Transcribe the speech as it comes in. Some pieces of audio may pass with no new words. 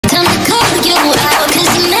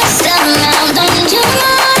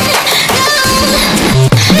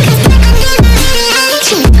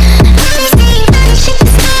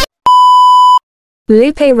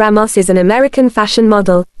Lupe Ramos is an American fashion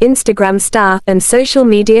model, Instagram star, and social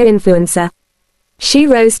media influencer. She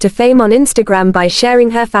rose to fame on Instagram by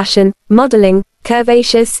sharing her fashion, modeling,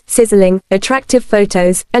 curvaceous, sizzling, attractive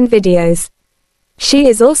photos, and videos. She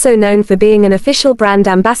is also known for being an official brand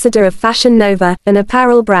ambassador of Fashion Nova, an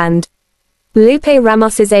apparel brand. Lupe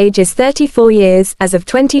Ramos's age is 34 years as of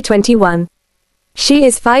 2021. She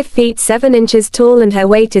is 5 feet 7 inches tall and her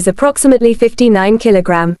weight is approximately 59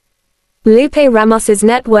 kilograms. Lupe Ramos's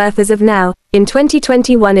net worth as of now, in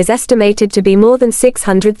 2021 is estimated to be more than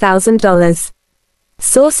 $600,000.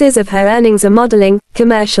 Sources of her earnings are modeling,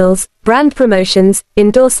 commercials, brand promotions,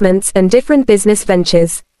 endorsements and different business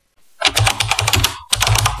ventures.